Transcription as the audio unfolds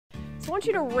want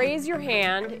you to raise your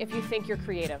hand if you think you're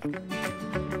creative.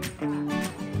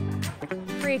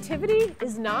 Creativity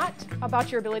is not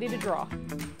about your ability to draw.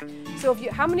 So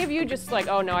how many of you just like,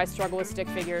 oh no, I struggle with stick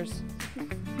figures?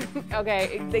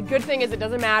 Okay, the good thing is it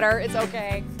doesn't matter, it's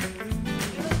okay.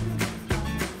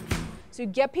 So you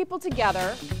get people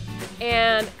together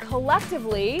and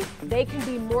collectively they can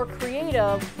be more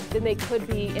creative than they could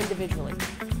be individually.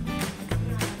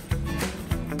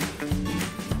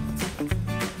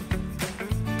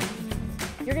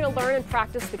 You're going to learn and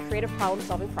practice the creative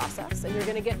problem-solving process, and you're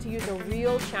going to get to use a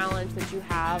real challenge that you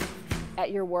have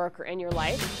at your work or in your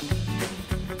life.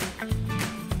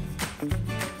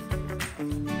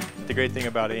 The great thing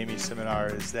about Amy's seminar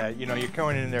is that, you're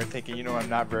going in there thinking, I'm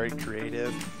not very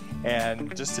creative,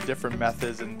 and just the different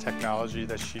methods and technology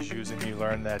that she's using, you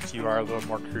learn that you are a little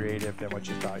more creative than what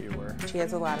you thought you were. She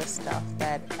has a lot of stuff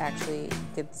that actually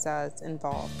gets us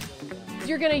involved.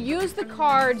 You're going to use the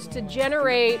cards to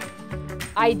generate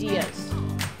ideas.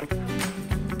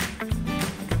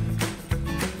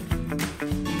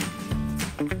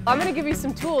 I'm going to give you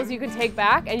some tools you can take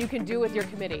back and you can do with your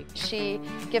committee. She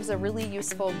gives a really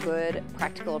useful, good,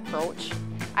 practical approach.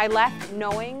 I left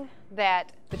knowing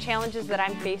that the challenges that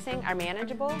I'm facing are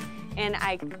manageable, and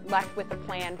I left with a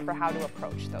plan for how to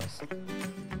approach those.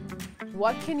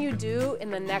 What can you do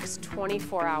in the next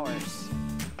 24 hours?